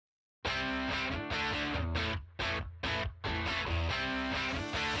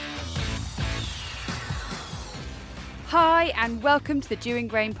Hi and welcome to the Dewing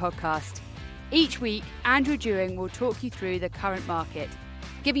Grain podcast. Each week, Andrew Dewing will talk you through the current market,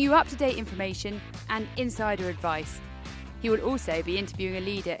 giving you up-to-date information and insider advice. He will also be interviewing a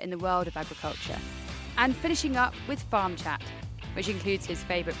leader in the world of agriculture and finishing up with Farm Chat, which includes his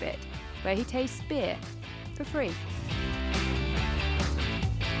favourite bit, where he tastes beer for free.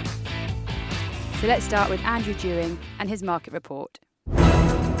 So let's start with Andrew Dewing and his market report.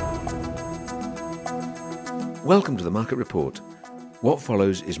 Welcome to the Market Report. What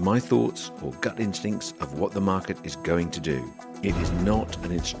follows is my thoughts or gut instincts of what the market is going to do. It is not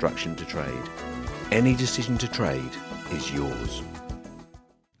an instruction to trade. Any decision to trade is yours.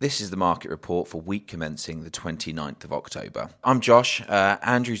 This is the market report for week commencing the 29th of October. I'm Josh.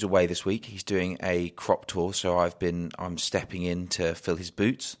 Andrew's away this week. He's doing a crop tour, so I'm stepping in to fill his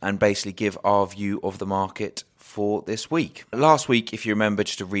boots and basically give our view of the market for this week. Last week, if you remember,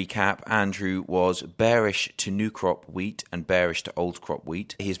 just to recap, Andrew was bearish to new crop wheat and bearish to old crop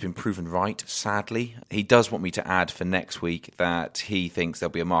wheat. He has been proven right, sadly. He does want me to add for next week that he thinks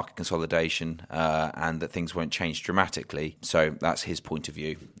there'll be a market consolidation and that things won't change dramatically. So that's his point of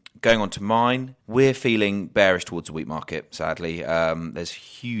view. Going on to mine, we're feeling bearish towards the wheat market, sadly. There's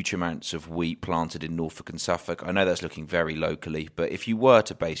huge amounts of wheat planted in Norfolk and Suffolk. I know that's looking very locally, but if you were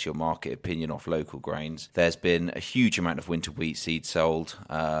to base your market opinion off local grains, there's been a huge amount of winter wheat seed sold,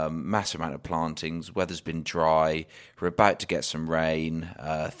 massive amount of plantings, weather's been dry, we're about to get some rain,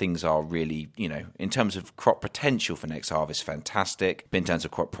 things are really, in terms of crop potential for next harvest, fantastic, but in terms of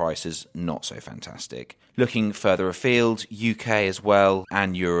crop prices, not so fantastic. Looking further afield, UK as well,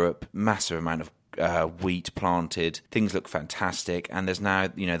 and Europe, massive amount of wheat planted. Things look fantastic, and there's now,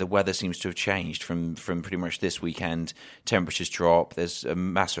 the weather seems to have changed from pretty much this weekend. Temperatures drop, there's a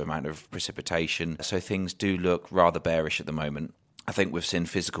massive amount of precipitation, so things do look rather bearish at the moment. I think we've seen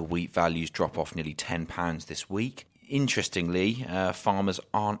physical wheat values drop off nearly £10 this week. Interestingly, farmers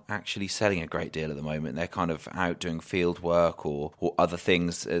aren't actually selling a great deal at the moment. They're kind of out doing field work or other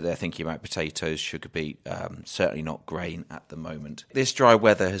things. They're thinking about potatoes, sugar beet, certainly not grain at the moment. This dry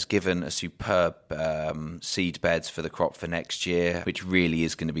weather has given a superb seed beds for the crop for next year, which really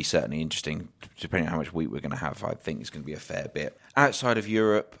is going to be certainly interesting. Depending on how much wheat we're going to have, I think it's going to be a fair bit. Outside of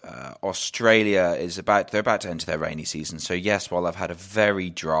Europe, Australia they're about to enter their rainy season. So yes, while they've had a very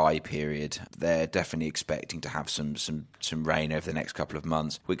dry period, they're definitely expecting to have some rain over the next couple of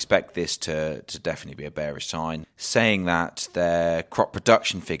months. We expect this to definitely be a bearish sign. Saying that, their crop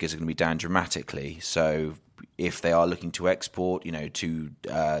production figures are going to be down dramatically. So if they are looking to export, to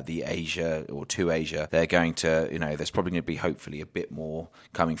the Asia or to Asia, they're going to, there's probably going to be hopefully a bit more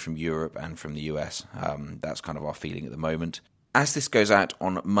coming from Europe and from the US. That's kind of our feeling at the moment. As this goes out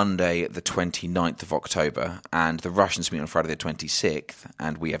on Monday, the 29th of October, and the Russians meet on Friday the 26th,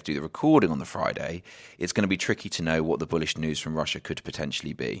 and we have to do the recording on the Friday, it's going to be tricky to know what the bullish news from Russia could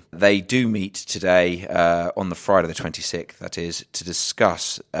potentially be. They do meet today on the Friday the 26th, that is, to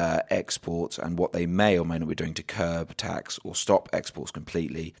discuss exports and what they may or may not be doing to curb, tax, or stop exports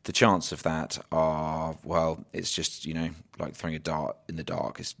completely. The chances of that are, it's just, like throwing a dart in the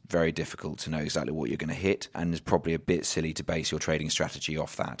dark. It's very difficult to know exactly what you're going to hit, and it's probably a bit silly to base your trading strategy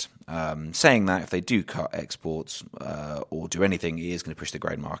off that. Saying that, if they do cut exports or do anything, it is going to push the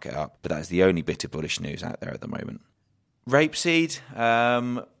grain market up, but that is the only bit of bullish news out there at the moment. Rapeseed,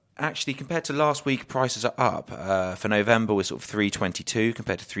 actually, compared to last week, prices are up. For November, we're sort of 322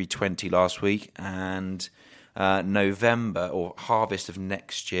 compared to 320 last week, and November or harvest of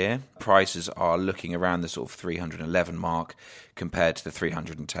next year, prices are looking around the sort of 311 mark compared to the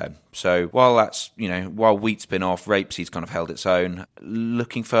 310. So while while wheat's been off, rapeseed's kind of held its own.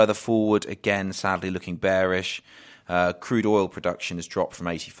 Looking further forward, again, sadly looking bearish. Crude oil production has dropped from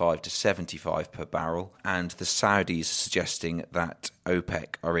 85 to 75 per barrel, and the Saudis are suggesting that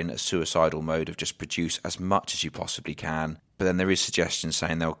OPEC are in a suicidal mode of just produce as much as you possibly can. But then there is suggestions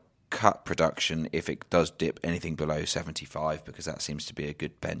saying they'll cut production if it does dip anything below 75, because that seems to be a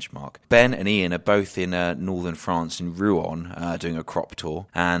good benchmark. Ben and Ian are both in northern France in Rouen doing a crop tour,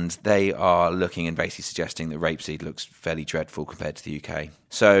 and they are looking and basically suggesting that rapeseed looks fairly dreadful compared to the UK.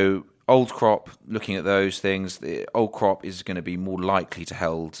 So old crop, looking at those things, the old crop is going to be more likely to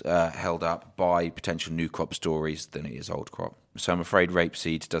held up by potential new crop stories than it is old crop. So I'm afraid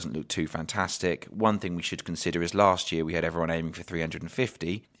rapeseed doesn't look too fantastic. One thing we should consider is last year we had everyone aiming for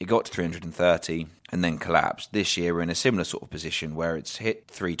 350. It got to 330 and then collapsed. This year we're in a similar sort of position where it's hit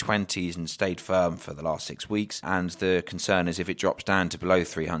 320s and stayed firm for the last 6 weeks. And the concern is if it drops down to below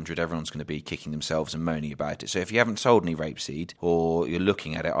 300, everyone's going to be kicking themselves and moaning about it. So if you haven't sold any rapeseed or you're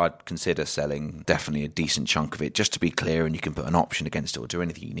looking at it, I'd consider selling definitely a decent chunk of it, just to be clear, and you can put an option against it or do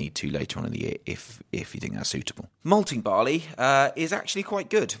anything you need to later on in the year if you think that's suitable. Malting barley is actually quite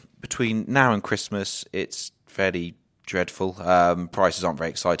good. Between now and Christmas, it's fairly dreadful. Prices aren't very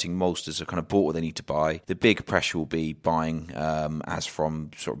exciting. Maltsters have kind of bought what they need to buy. The big pressure will be buying as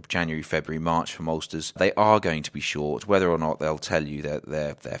from sort of January, February, March for maltsters. They are going to be short. Whether or not they'll tell you that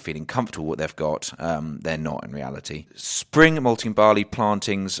they're feeling comfortable with what they've got, they're not in reality. Spring malting barley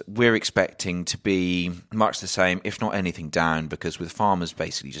plantings, we're expecting to be much the same, if not anything down, because with farmers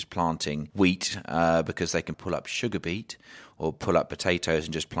basically just planting wheat because they can pull up sugar beet or pull up potatoes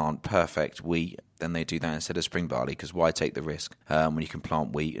and just plant perfect wheat, then they do that instead of spring barley, because why take the risk when you can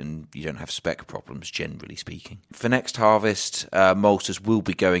plant wheat and you don't have spec problems, generally speaking. For next harvest, maltsters will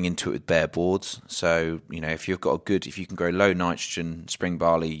be going into it with bare boards. So, if you've got if you can grow low nitrogen spring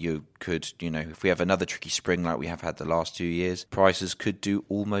barley, you could, if we have another tricky spring like we have had the last 2 years, prices could do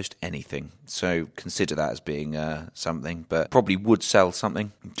almost anything. So consider that as being something, but probably would sell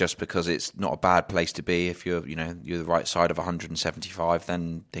something just because it's not a bad place to be. If you're the right side of 175,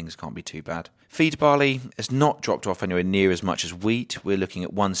 then things can't be too bad. Feed barley has not dropped off anywhere near as much as wheat. We're looking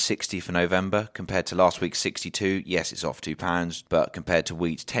at 160 for November compared to last week's 62. Yes, it's off £2, but compared to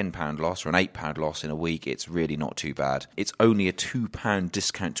wheat's £10 loss or an £8 loss in a week, it's really not too bad. It's only a £2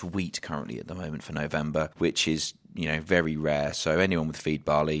 discount to wheat currently at the moment for November, which is very rare. So anyone with feed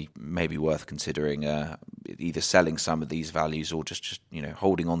barley may be worth considering either selling some of these values or just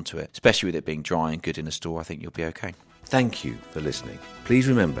holding on to it. Especially with it being dry and good in a store, I think you'll be okay. Thank you for listening. Please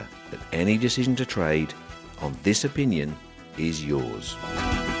remember that any decision to trade on this opinion is yours.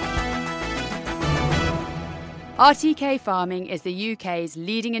 RTK Farming is the UK's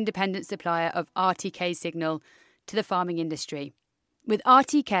leading independent supplier of RTK signal to the farming industry. With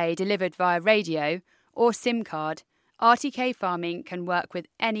RTK delivered via radio or SIM card, RTK Farming can work with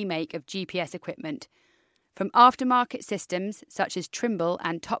any make of GPS equipment, from aftermarket systems such as Trimble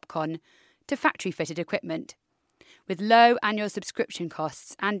and Topcon to factory-fitted equipment. With low annual subscription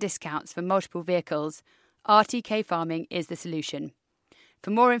costs and discounts for multiple vehicles, RTK Farming is the solution. For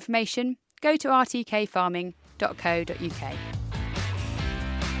more information, go to rtkfarming.co.uk.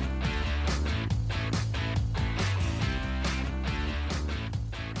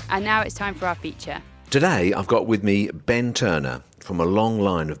 And now it's time for our feature. Today I've got with me Ben Turner from a long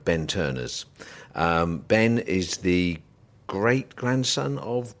line of Ben Turners. Ben is the great-grandson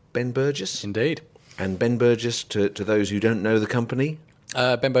of Ben Burgess. Indeed. And Ben Burgess, to those who don't know the company?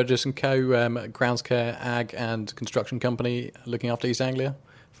 Ben Burgess & Co., grounds care, ag and construction company looking after East Anglia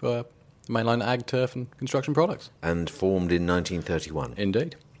for mainline ag, turf and construction products. And formed in 1931.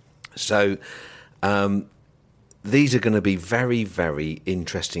 Indeed. So these are going to be very, very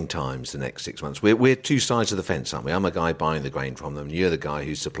interesting times the next 6 months. We're two sides of the fence, aren't we? I'm a guy buying the grain from them, and you're the guy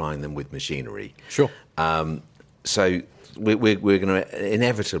who's supplying them with machinery. Sure. So we're going to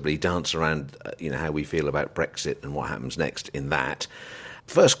inevitably dance around, how we feel about Brexit and what happens next in that.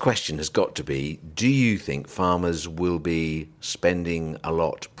 First question has got to be, do you think farmers will be spending a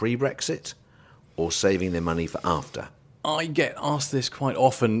lot pre-Brexit or saving their money for after? I get asked this quite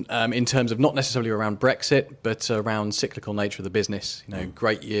often in terms of not necessarily around Brexit, but around cyclical nature of the business.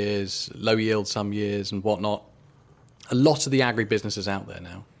 Great years, low yield some years and whatnot. A lot of the agri-businesses out there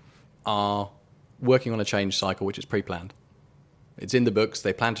now are working on a change cycle which is pre-planned. It's in the books.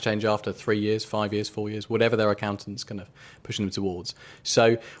 They plan to change after 3 years, 5 years, 4 years, whatever their accountant's kind of pushing them towards.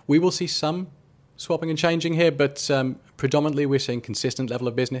 So we will see some swapping and changing here, but predominantly we're seeing consistent level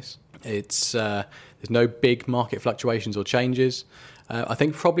of business. It's there's no big market fluctuations or changes. I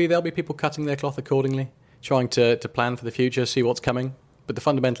think probably there'll be people cutting their cloth accordingly, trying to plan for the future, see what's coming. But the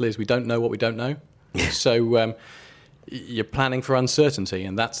fundamental is we don't know what we don't know. So you're planning for uncertainty,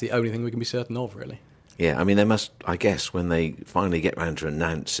 and that's the only thing we can be certain of, really. Yeah, I mean, they must, I guess, when they finally get round to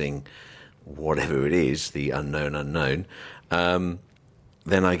announcing whatever it is, the unknown,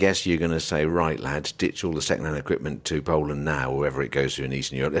 then I guess you're going to say, right, lads, ditch all the second-hand equipment to Poland now, or wherever it goes to in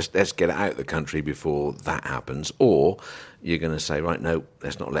Eastern Europe. Let's get it out of the country before that happens. Or you're going to say, right, no,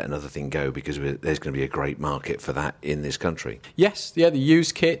 let's not let another thing go because there's going to be a great market for that in this country. Yes, yeah, the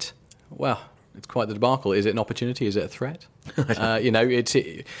used kit, well, it's quite the debacle. Is it an opportunity? Is it a threat? It's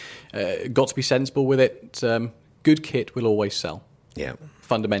got to be sensible with it. Good kit will always sell. Yeah.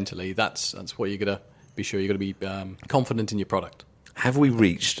 Fundamentally, that's what you're going to be sure you've got to be confident in your product. Have we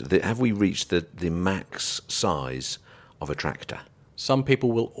reached the max size of a tractor? Some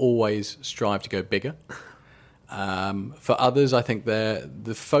people will always strive to go bigger. For others, I think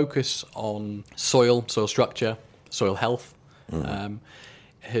the focus on soil structure, soil health,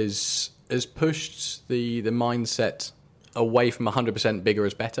 has pushed the mindset away from 100% bigger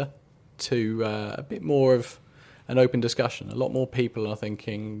is better to a bit more of an open discussion. A lot more people are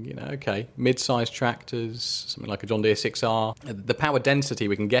thinking, okay, mid-sized tractors, something like a John Deere 6R, the power density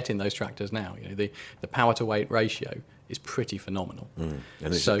we can get in those tractors now, the power to weight ratio is pretty phenomenal. And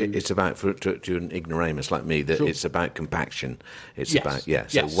it's about, to an ignoramus like me, that Sure. it's about compaction. It's Yes. about,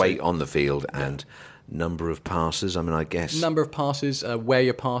 Yes. weight on the field and number of passes. I mean, I guess. Number of passes, where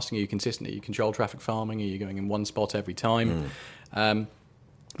you're passing, are you consistent? Are you control traffic farming? Are you going in one spot every time?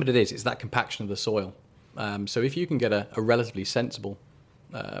 But it's that compaction of the soil. So if you can get a relatively sensible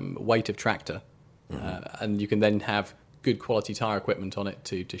weight of tractor, and you can then have good quality tyre equipment on it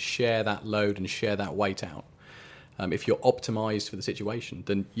to share that load and share that weight out, if you're optimised for the situation,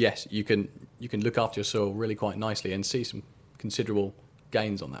 then yes, you can look after your soil really quite nicely and see some considerable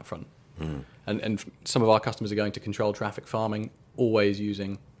gains on that front. And some of our customers are going to control traffic farming, always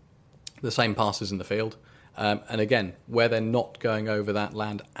using the same passes in the field. And again, where they're not going over that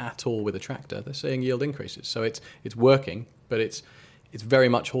land at all with a tractor, they're seeing yield increases. So it's working, but it's very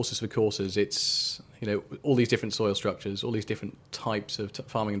much horses for courses. It's all these different soil structures, all these different types of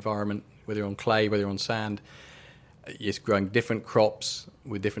farming environment, whether you're on clay, whether you're on sand. It's growing different crops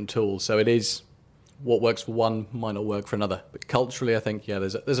with different tools. So it is what works for one might not work for another. But culturally, I think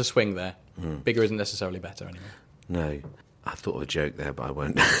there's a swing there. Bigger isn't necessarily better anymore. No. I thought of a joke there, but I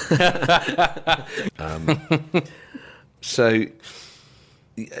won't. So,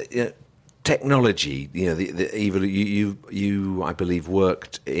 technology. You I believe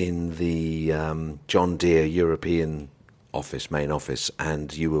worked in the John Deere European main office,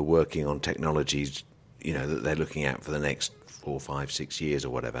 and you were working on technologies, that they're looking at for the next 4, 5, 6 years or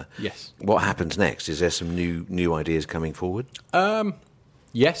whatever. Yes. What happens next? Is there some new ideas coming forward?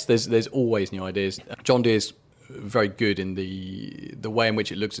 Yes, there's always new ideas. John Deere's very good in the way in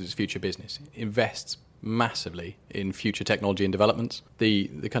which it looks at its future business. It invests massively in future technology and developments. The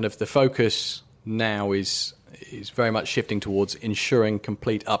kind of the focus now is very much shifting towards ensuring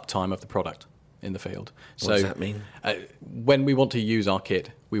complete uptime of the product in the field. What does that mean? When we want to use our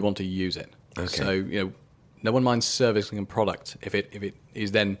kit, we want to use it. Okay. So no one minds servicing a product if it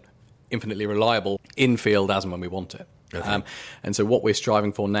is then infinitely reliable in field as and when we want it. Okay. And so what we're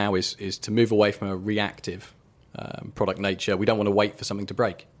striving for now is to move away from a reactive product nature. We don't want to wait for something to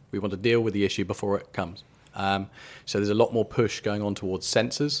break. We want to deal with the issue before it comes. So there's a lot more push going on towards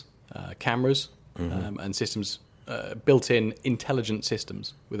sensors, cameras, and systems, built-in intelligent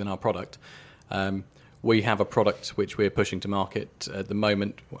systems within our product. We have a product which we're pushing to market at the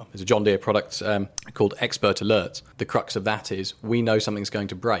moment. Well, there's a John Deere product called Expert Alert. The crux of that is we know something's going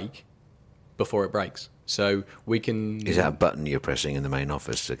to break before it breaks. So we can... Is that a button you're pressing in the main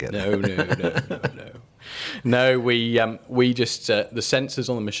office to get No. No, we just... the sensors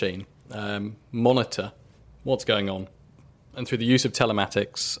on the machine monitor what's going on. And through the use of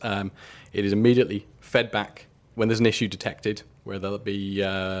telematics, it is immediately fed back when there's an issue detected, where there'll be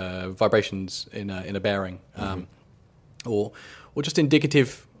vibrations in a bearing, or just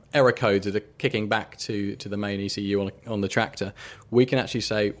indicative error codes that are kicking back to the main ECU on the tractor. We can actually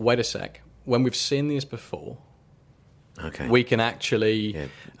say, wait a sec, when we've seen this before, Okay. we can actually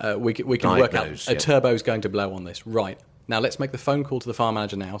we can work out Diagnose, a turbo's going to blow on this. Right. Now let's make the phone call to the farm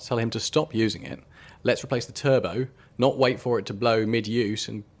manager now, tell him to stop using it. Let's replace the turbo, not wait for it to blow mid-use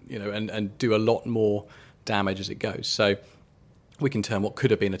and do a lot more damage as it goes. So we can turn what could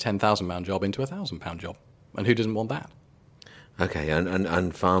have been a £10,000 job into a £1,000 job. And who doesn't want that? Okay,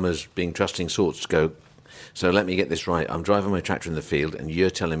 and farmers being trusting sorts go, so let me get this right. I'm driving my tractor in the field and you're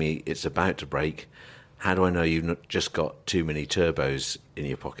telling me it's about to break. How do I know you've not just got too many turbos in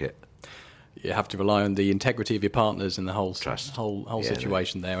your pocket? You have to rely on the integrity of your partners in the whole Trust. whole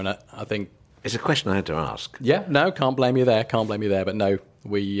situation there. And I think... It's a question I had to ask. Yeah, no, can't blame you there. But no,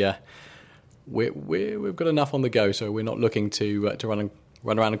 we've got enough on the go, so we're not looking to run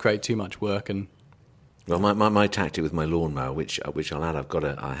around and create too much work. And Well, my tactic with my lawnmower, which I'll add,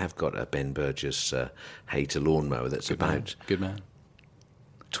 I have got a Ben Burgess Hayter lawnmower that's good man.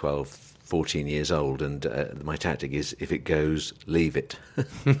 12, 14 years old, and my tactic is if it goes, leave it.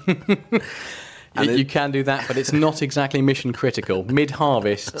 You can do that, but it's not exactly mission critical.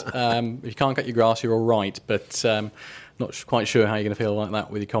 Mid-harvest, if you can't cut your grass, you're all right, but not quite sure how you're going to feel like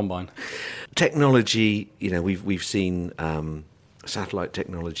that with your combine. Technology, we've seen satellite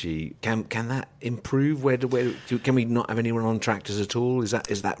technology, can that improve? Can we not have anyone on tractors at all? Is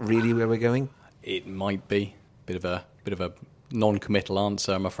that really where we're going? It might be bit of a non-committal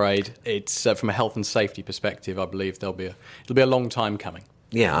answer, I'm afraid. It's from a health and safety perspective, I believe it'll be a long time coming.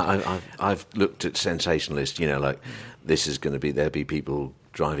 Yeah, I've looked at sensationalists, like this is going to be, there'll be people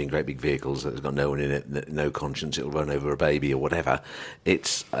driving great big vehicles that's got no one in it, no conscience, it'll run over a baby or whatever.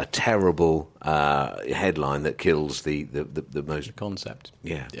 It's a terrible headline that kills the most concept.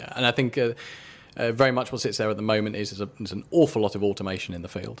 Yeah. And I think very much what sits there at the moment is there's an awful lot of automation in the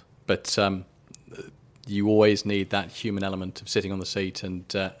field, but you always need that human element of sitting on the seat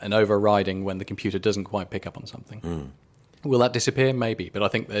and overriding when the computer doesn't quite pick up on something. Will that disappear? Maybe, but I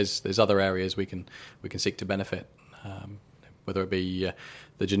think there's other areas we can seek to benefit, whether it be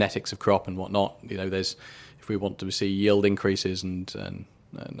the genetics of crop and whatnot. If we want to see yield increases and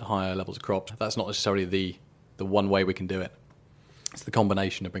higher levels of crop, that's not necessarily the one way we can do it. It's the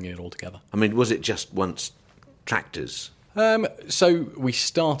combination of bringing it all together. I mean, was it just once tractors? So we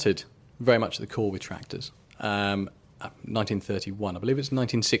started very much at the core with tractors. 1931, I believe it's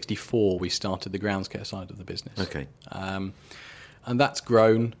 1964 we started the grounds care side of the business. Okay. And that's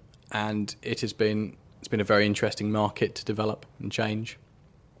grown, and it's been a very interesting market to develop and change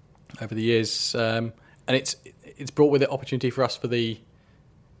over the years. And it's brought with it opportunity for us for the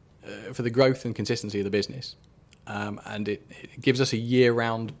growth and consistency of the business. And it gives us a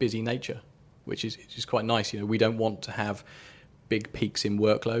year-round busy nature, which is quite nice. We don't want to have big peaks in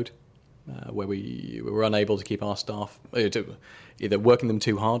workload. Where we were unable to keep our staff either working them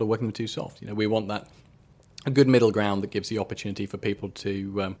too hard or working them too soft. We want a good middle ground that gives the opportunity for people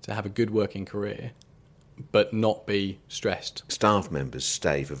to have a good working career, but not be stressed. Staff members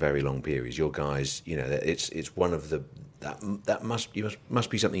stay for very long periods. Your guys, it's one of that must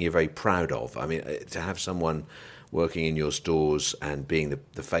be something you're very proud of. I mean, to have someone working in your stores and being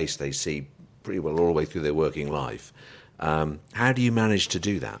the face they see pretty well all the way through their working life. How do you manage to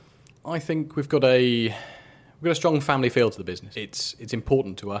do that? I think we've got a strong family feel to the business. It's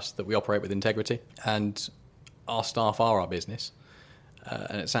important to us that we operate with integrity, and our staff are our business.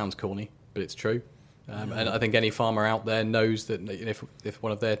 And it sounds corny, but it's true. And I think any farmer out there knows that if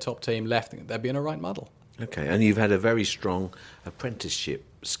one of their top team left, they'd be in a right muddle. Okay, and you've had a very strong apprenticeship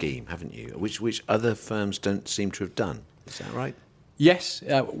scheme, haven't you? Which other firms don't seem to have done. Is that right? Yes.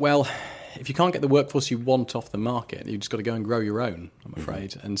 Well, if you can't get the workforce you want off the market, you've just got to go and grow your own, I'm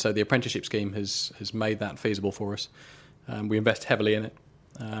afraid. And so the apprenticeship scheme has made that feasible for us. We invest heavily in it,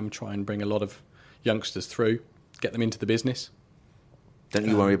 try and bring a lot of youngsters through, get them into the business. Don't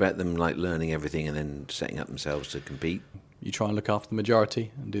you worry about them learning everything and then setting up themselves to compete? You try and look after the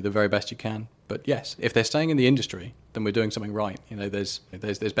majority and do the very best you can. But yes, if they're staying in the industry, then we're doing something right. There's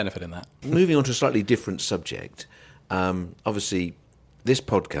benefit in that. Moving on to a slightly different subject, obviously this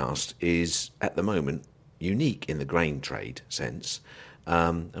podcast is, at the moment, unique in the grain trade sense,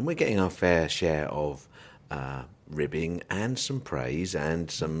 and we're getting our fair share of ribbing and some praise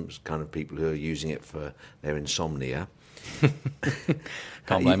and some kind of people who are using it for their insomnia.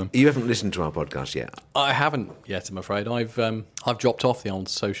 Can't blame them. You haven't listened to our podcast yet? I haven't yet, I'm afraid. I've dropped off the old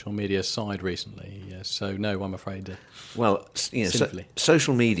social media side recently, so no, I'm afraid. Well,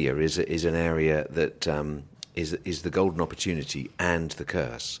 social media is an area that is the golden opportunity and the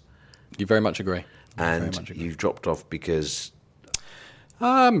curse. You very much agree. And you've dropped off because?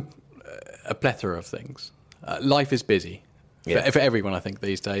 A plethora of things. Life is busy. Yeah. For everyone, I think,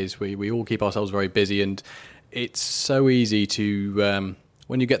 these days. We all keep ourselves very busy, and it's so easy to,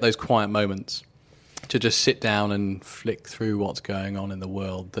 when you get those quiet moments, to just sit down and flick through what's going on in the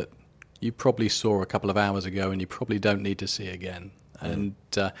world that you probably saw a couple of hours ago and you probably don't need to see again. And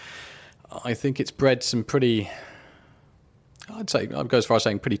I think it's bred some pretty, I'd go as far as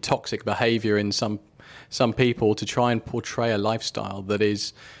saying pretty toxic behaviour in some people to try and portray a lifestyle that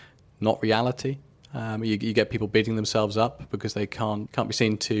is not reality. You get people beating themselves up because they can't be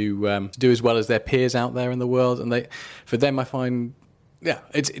seen to do as well as their peers out there in the world, and for them, I find,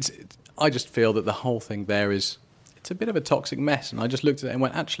 I just feel that the whole thing there it's a bit of a toxic mess, and I just looked at it and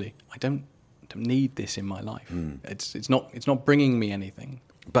went, actually, I don't need this in my life. It's not bringing me anything.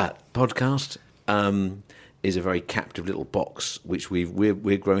 But podcast is a very captive little box which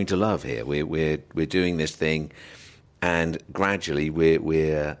we're growing to love here. We're doing this thing. And gradually,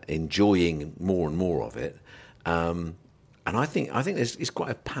 we're enjoying more and more of it, and I think it's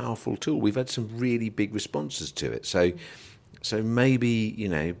quite a powerful tool. We've had some really big responses to it. So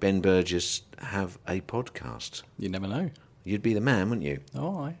maybe Ben Burgess have a podcast. You never know. You'd be the man, wouldn't you?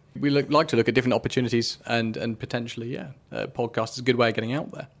 Oh, we like to look at different opportunities and potentially, podcast is a good way of getting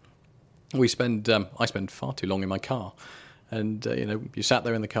out there. I spend far too long in my car. and you sat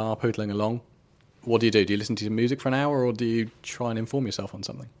there in the car pootling along. What do? Do you listen to music for an hour, or do you try and inform yourself on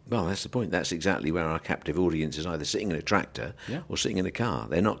something? Well, that's the point. That's exactly where our captive audience is either sitting in a tractor or sitting in a car.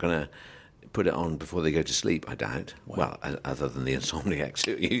 They're not going to put it on before they go to sleep, I doubt. Well, other than the insomniacs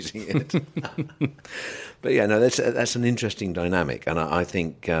who are using it. But yeah, no, that's an interesting dynamic. And I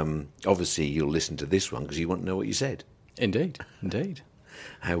think, obviously, you'll listen to this one because you want to know what you said. Indeed.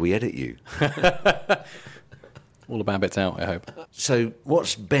 How we edit you. All the bad bits out, I hope. So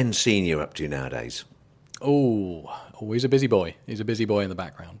what's Ben Senior up to nowadays? Oh, he's a busy boy. He's a busy boy in the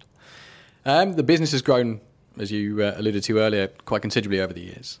background. The business has grown, as you alluded to earlier, quite considerably over the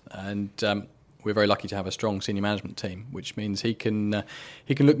years. And we're very lucky to have a strong senior management team, which means he can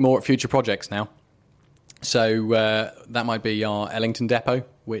look more at future projects now. So that might be our Ellington depot,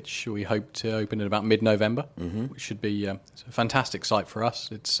 which we hope to open in about mid-November, which should be it's a fantastic site for us.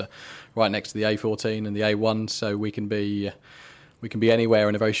 It's right next to the A14 and the A1, so we can be anywhere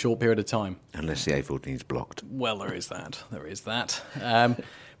in a very short period of time. Unless the A14 is blocked. Well, there is that.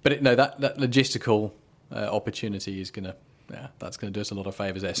 But that logistical opportunity is going to. Yeah, that's going to do us a lot of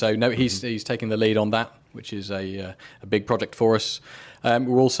favours there. So, no, he's taking the lead on that, which is a big project for us.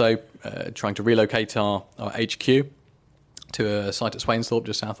 We're also trying to relocate our HQ to a site at Swainsthorpe,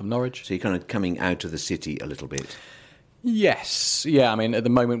 just south of Norwich. So you're kind of coming out of the city a little bit. Yes. Yeah, I mean, at the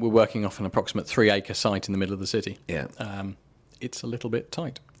moment we're working off an approximate 3-acre site in the middle of the city. Yeah. It's a little bit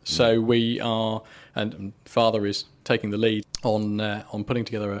tight. So we are, and Father is taking the lead on putting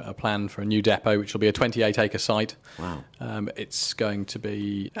together a plan for a new depot, which will be a 28-acre site. Wow! It's going to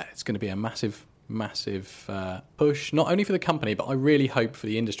be a massive push, not only for the company, but I really hope for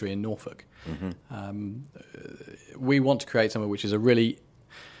the industry in Norfolk. We want to create somewhere which is a really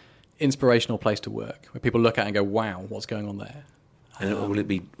inspirational place to work, where people look at it and go, "Wow, what's going on there?" And will it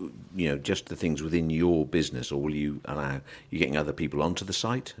be, just the things within your business, or will you allow you getting other people onto the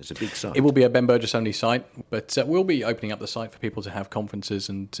site? It's a big site. It will be a Ben Burgess only site, but we'll be opening up the site for people to have conferences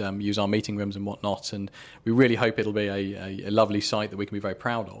and use our meeting rooms and whatnot. And we really hope it'll be a lovely site that we can be very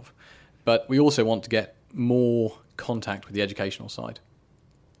proud of. But we also want to get more contact with the educational side.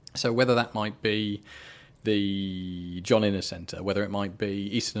 So whether that might be the John Innes Centre, whether it might be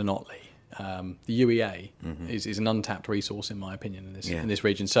Easton and Otley. The UEA is an untapped resource, in my opinion, in this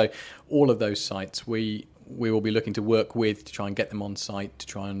region. So all of those sites, we will be looking to work with to try and get them on site, to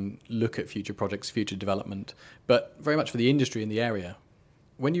try and look at future projects, future development, but very much for the industry in the area.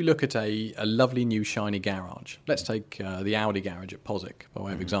 When you look at a lovely new shiny garage, let's take the Audi garage at Posick, by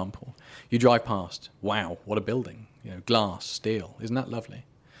way of example. You drive past, wow, what a building. Glass, steel, isn't that lovely?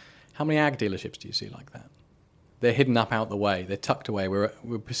 How many ag dealerships do you see like that? They're hidden up out the way. They're tucked away. We're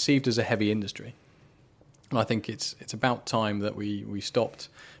perceived as a heavy industry. And I think it's about time that we stopped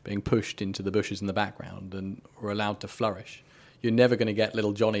being pushed into the bushes in the background and were allowed to flourish. You're never going to get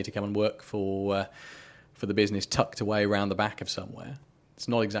little Johnny to come and work for the business tucked away around the back of somewhere. It's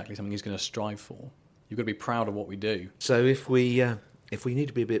not exactly something he's going to strive for. You've got to be proud of what we do. So if we need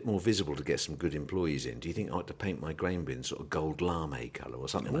to be a bit more visible to get some good employees in, do you think I ought to paint my grain bin sort of gold lame colour or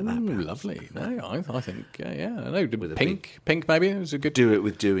something like that? Perhaps? Lovely. No, I think, with pink maybe. It was a good... Do it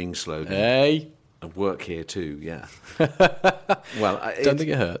with doing slogan. Hey. And work here too, yeah. Well, don't think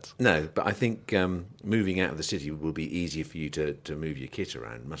it hurts. No, but I think moving out of the city will be easier for you to move your kit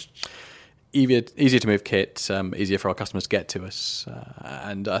around. Easier to move kit, easier for our customers to get to us,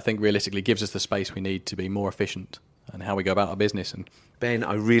 and I think realistically gives us the space we need to be more efficient and how we go about our business. And Ben,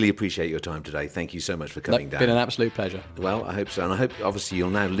 I really appreciate your time today. Thank you so much for coming down. It's been an absolute pleasure. Well, I hope so. And I hope, obviously, you'll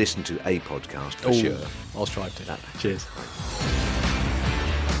now listen to a podcast for sure. I'll strive to. Cheers.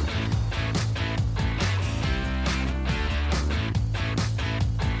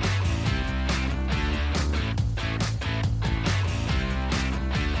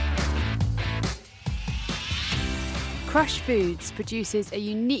 Crush Foods produces a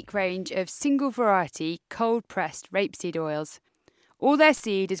unique range of single variety cold-pressed rapeseed oils. All their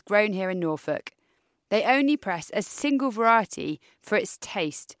seed is grown here in Norfolk. They only press a single variety for its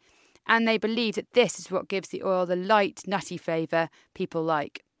taste, and they believe that this is what gives the oil the light, nutty flavour people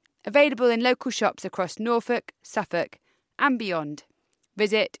like. Available in local shops across Norfolk, Suffolk and beyond.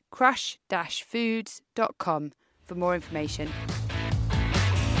 Visit crush-foods.com for more information.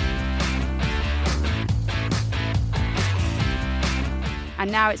 And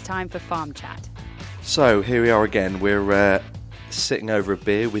now it's time for Farm Chat. So here we are again. We're sitting over a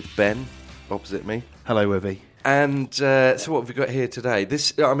beer with Ben opposite me. Hello, Webby. And so what have we got here today?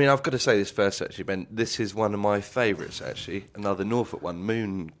 I've got to say this first, actually, Ben. This is one of my favourites, actually. Another Norfolk one,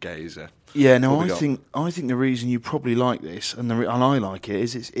 Moon Gazer. Yeah, no, I think the reason you probably like this, and I like it,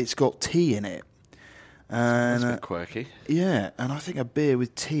 is it's got tea in it. That's And a bit quirky. yeah, and I think a beer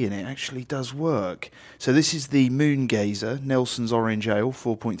with tea in it actually does work. So this is the Moongazer Nelson's Orange Ale,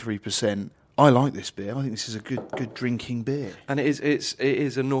 4.3%. I like this beer. I think this is a good drinking beer. And it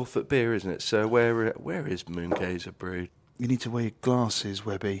is a Norfolk beer, isn't it? So where is Moongazer brewed? You need to wear your glasses,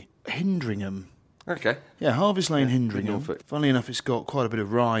 Webby. Hindringham. Okay. Yeah, Harvest Lane, Yeah, Hindringham. Norfolk. Funnily enough, it's got quite a bit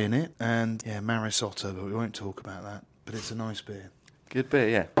of rye in it, and yeah, Maris Otter, but we won't talk about that. But it's a nice beer. Good beer,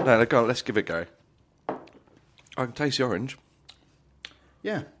 yeah. No, go on, let's give it a go. I can taste the orange.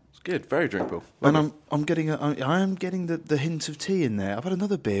 Yeah, It's good, very drinkable. and Lovely. I am getting the hint of tea in there. I've had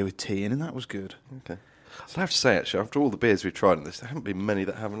another beer with tea in, and that was good. Okay. So I have to say, actually, after all the beers we've tried in this, there haven't been many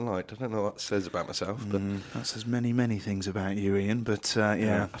that I haven't liked. I don't know what that says about myself, but That says many things about you, Ian. But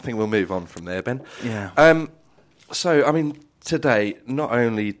yeah, I think we'll move on from there, Ben. yeah. So, I mean, today, not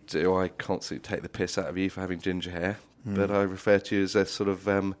only do I constantly take the piss out of you for having ginger hair, but I refer to you as a sort of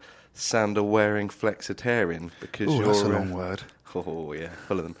sandal-wearing flexitarian because Oh, you're... that's a long word. Oh yeah,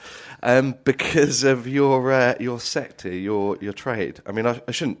 full of them. Because of your sector, your trade. I mean,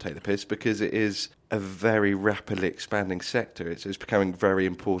 I shouldn't take the piss because it is a very rapidly expanding sector. It's becoming very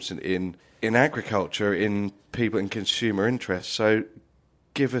important in agriculture, in people and consumer interests. So,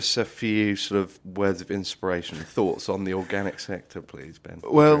 give us a few sort of words of inspiration, thoughts on the organic sector, please, Ben.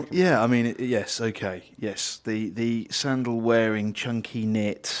 Well, yeah, I mean, yes, okay, yes. The sandal-wearing, chunky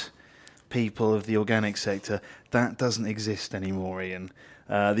knit people of the organic sector, that doesn't exist anymore, Ian.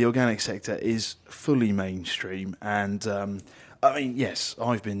 The organic sector is fully mainstream, and I mean, yes,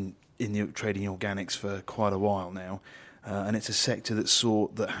 I've been in the trading organics for quite a while now, and it's a sector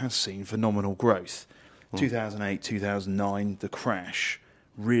that has seen phenomenal growth. 2008, 2009, the crash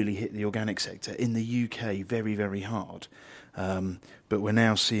really hit the organic sector in the UK very, very hard. But we're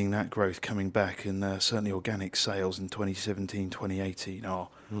now seeing that growth coming back, and certainly organic sales in 2017, 2018 are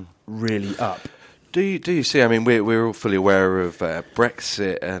really up. Do you see? I mean, we're all fully aware of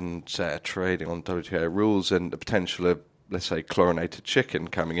Brexit and trading on WTO rules and the potential of, let's say, chlorinated chicken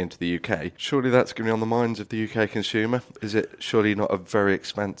coming into the UK. Surely that's going to be on the minds of the UK consumer. Is it surely not a very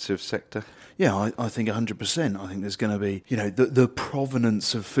expensive sector? Yeah, I think 100%. I think there's going to be, the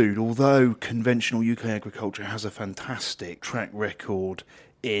provenance of food, although conventional UK agriculture has a fantastic track record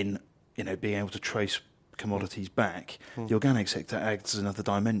in, being able to trace commodities back, the organic sector adds another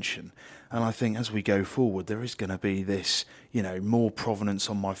dimension. And I think as we go forward, there is going to be this, more provenance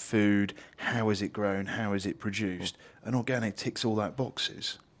on my food. How is it grown? How is it produced? And organic ticks all that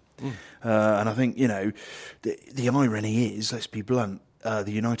boxes. And I think, the irony is, let's be blunt,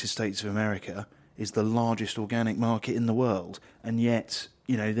 the United States of America is the largest organic market in the world, and yet,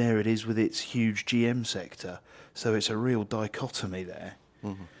 there it is with its huge GM sector. So it's a real dichotomy there.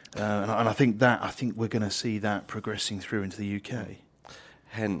 And I think we're going to see that progressing through into the UK.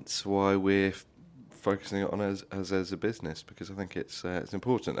 Hence why we're focusing on as a business, because I think it's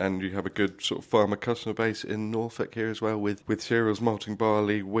important. And you have a good sort of farmer customer base in Norfolk here as well, with cereals, malting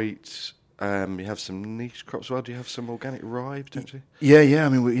barley, wheat. You have some niche crops as well. Do you have some organic rye potentially? Yeah. I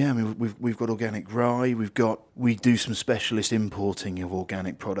mean, we've got organic rye. We do some specialist importing of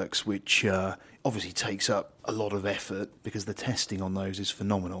organic products, which obviously takes up a lot of effort because the testing on those is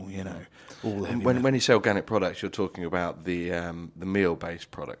phenomenal. All heavy metal. When you say organic products, you're talking about the meal-based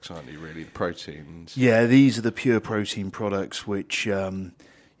products, aren't you? Really, the proteins. Yeah, these are the pure protein products, which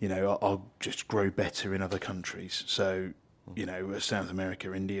I'll just grow better in other countries. So, South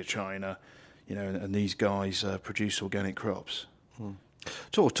America, India, China, and these guys produce organic crops.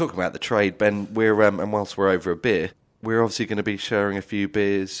 Talking about the trade, Ben, and whilst we're over a beer, we're obviously going to be sharing a few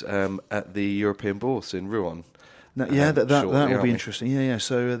beers at the European Bourse in Rouen. That shortly, will be interesting. Yeah.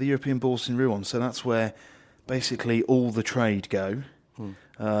 So the European Bourse in Rouen. So that's where basically all the trade go.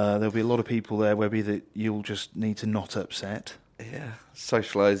 There'll be a lot of people there, Webby, that you'll just need to not upset. Yeah,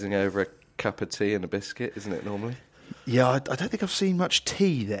 socialising over a cup of tea and a biscuit, isn't it normally? Yeah, I don't think I've seen much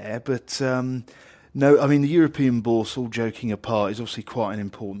tea there, but no, I mean the European Bourse, all joking apart, is obviously quite an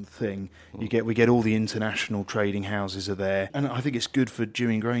important thing. We get all the international trading houses are there, and I think it's good for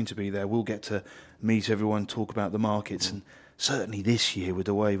Dewing Grain to be there. We'll get to meet everyone, talk about the markets, and certainly this year, with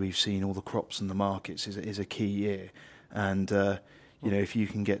the way we've seen all the crops and the markets, is a key year. And if you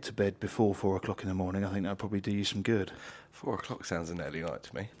can get to bed before 4 o'clock in the morning, I think that'll probably do you some good. 4 o'clock sounds an early night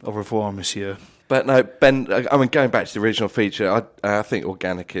to me. Au revoir, monsieur. But no, Ben, I mean, going back to the original feature, I think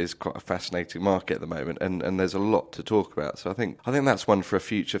organic is quite a fascinating market at the moment, and there's a lot to talk about. So I think that's one for a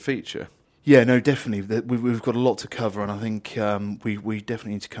future feature. Yeah, no, definitely. We've got a lot to cover, and I think we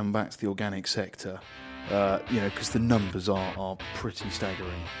definitely need to come back to the organic sector, because the numbers are pretty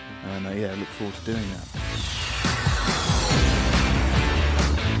staggering. And I look forward to doing that.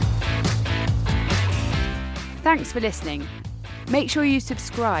 Thanks for listening. Make sure you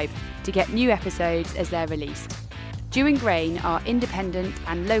subscribe to get new episodes as they're released. Dewing Grain are independent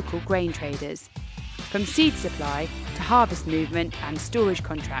and local grain traders. From seed supply to harvest movement and storage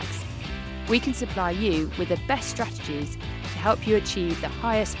contracts, we can supply you with the best strategies to help you achieve the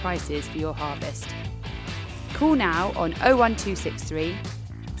highest prices for your harvest. Call now on 01263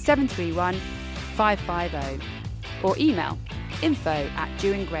 731 550 or email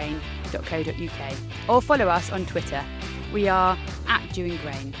info@dewinggrain.co.uk or follow us on Twitter. We are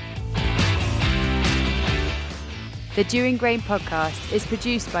 @DewingGrain. The Dewing Grain podcast is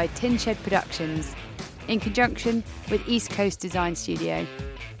produced by Tin Shed Productions in conjunction with East Coast Design Studio.